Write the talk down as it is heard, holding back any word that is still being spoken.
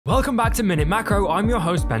Welcome back to Minute Macro, I'm your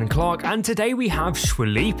host Ben Clark, and today we have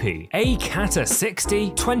Shwelepi, a Cata 60,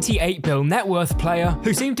 28 bill net worth player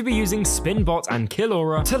who seemed to be using Spinbot and Kill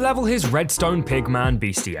Aura to level his Redstone Pigman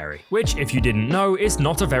bestiary, which, if you didn't know, is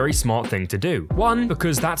not a very smart thing to do. 1,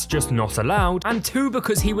 because that's just not allowed, and 2,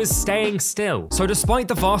 because he was staying still. So despite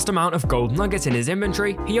the vast amount of gold nuggets in his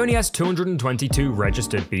inventory, he only has 222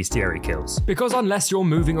 registered bestiary kills. Because unless you're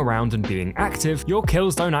moving around and being active, your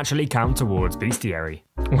kills don't actually count towards bestiary.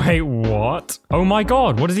 Wait, what? Oh my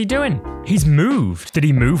god, what is he doing? He's moved. Did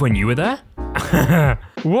he move when you were there?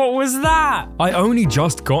 What was that? I only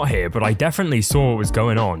just got here, but I definitely saw what was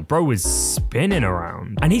going on. Bro was spinning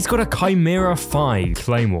around. And he's got a Chimera 5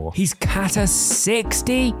 Claymore. He's Cata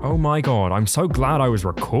 60? Oh my god, I'm so glad I was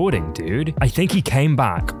recording, dude. I think he came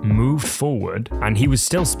back, moved forward, and he was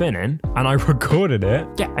still spinning, and I recorded it.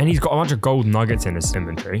 Yeah, and he's got a bunch of gold nuggets in his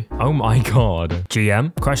inventory. Oh my god.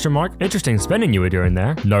 GM? Question mark? Interesting spinning you were doing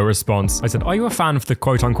there. No response. I said, are you a fan of the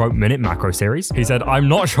quote-unquote Minute Macro series? He said, I'm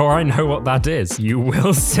not sure I know what that is. You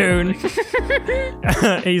will soon.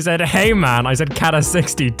 He said, hey man. I said, Cata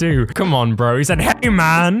 62. Come on, bro. He said, hey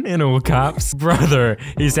man, in all caps. Brother.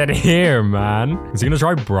 He said, here, man. Is he gonna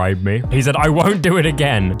try bribe me? He said, I won't do it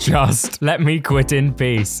again. Just let me quit in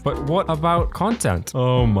peace. But what about content?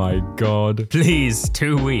 Oh my god. Please,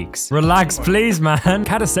 2 weeks. Relax, please, man.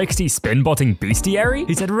 Cata 60 spin-botting bestiary?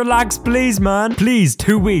 He said, relax, please, man. Please,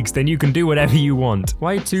 2 weeks, then you can do whatever you want.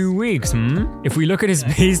 Why 2 weeks, If we look at his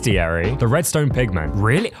bestiary, the Redstone Pigman.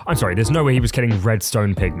 Really? I'm sorry, there's no way he was killing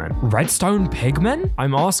Redstone Pigman. Redstone Pigman?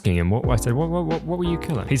 I'm asking him, what were you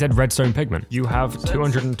killing? He said Redstone Pigman. You have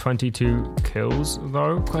 222 kills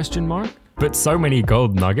though, question mark? But so many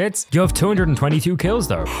gold nuggets? You have 222 kills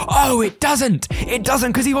though. Oh, it doesn't! It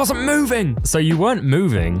doesn't because he wasn't moving! So you weren't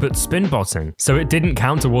moving, but spin-botting. So it didn't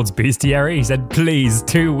count towards bestiary? He said, please,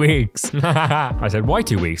 2 weeks. I said, why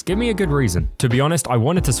 2 weeks? Give me a good reason. To be honest, I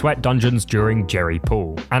wanted to sweat dungeons during Jerry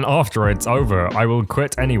Pool. And after it's over, I will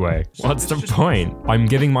quit anyway. What's the point? I'm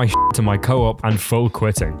giving my to my co-op and full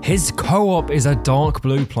quitting. His co-op is a dark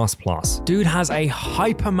blue ++. Dude has a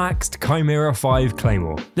hypermaxed Chimera 5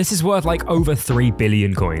 Claymore. This is worth like over 3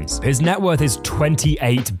 billion coins. His net worth is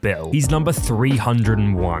 28 bill. He's number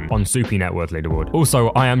 301 on Soupy net worth leaderboard.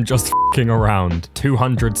 Also, I am just f***ing around.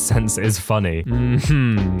 200 cents is funny.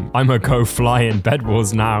 I'ma go fly in Bed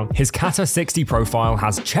Wars now. His Cata 60 profile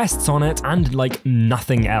has chests on it and like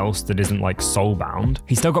nothing else that isn't like soulbound.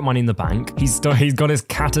 He's still got money in the bank. He's got his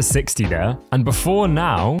Cata 60 there. And before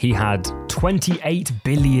now, he had 28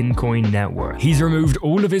 billion coin net worth. He's removed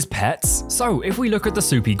all of his pets. So if we look at the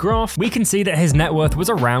Soupy graph, we can see that his net worth was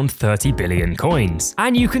around 30 billion coins.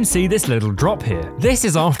 And you can see this little drop here. This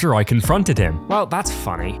is after I confronted him. Well, that's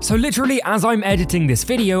funny. So literally as I'm editing this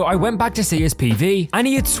video, I went back to see his PV and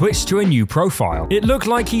he had switched to a new profile. It looked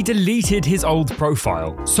like he deleted his old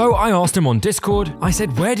profile. So I asked him on Discord, I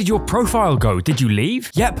said, where did your profile go? Did you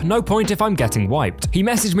leave? Yep, no point if I'm getting wiped. He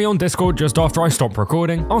messaged me on Discord just after I stopped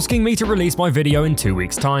recording, asking me to release my video in 2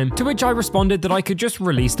 weeks time, to which I responded that I could just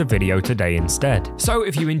release the video today instead. So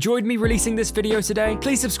if you enjoyed me releasing this video today,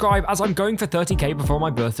 please subscribe as I'm going for 30k before my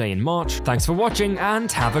birthday in March. Thanks for watching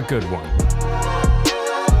and have a good one.